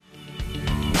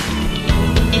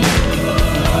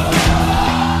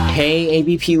Hey,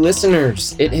 ABP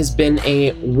listeners, it has been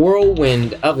a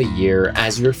whirlwind of a year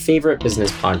as your favorite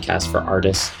business podcast for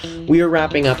artists. We are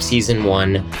wrapping up season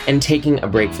 1 and taking a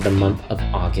break for the month of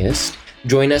August.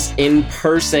 Join us in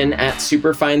person at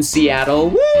Superfine Seattle,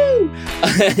 woo!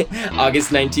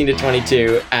 August 19 to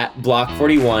 22 at Block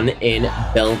 41 in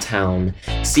Belltown.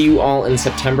 See you all in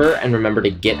September, and remember to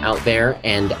get out there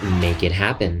and make it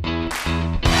happen.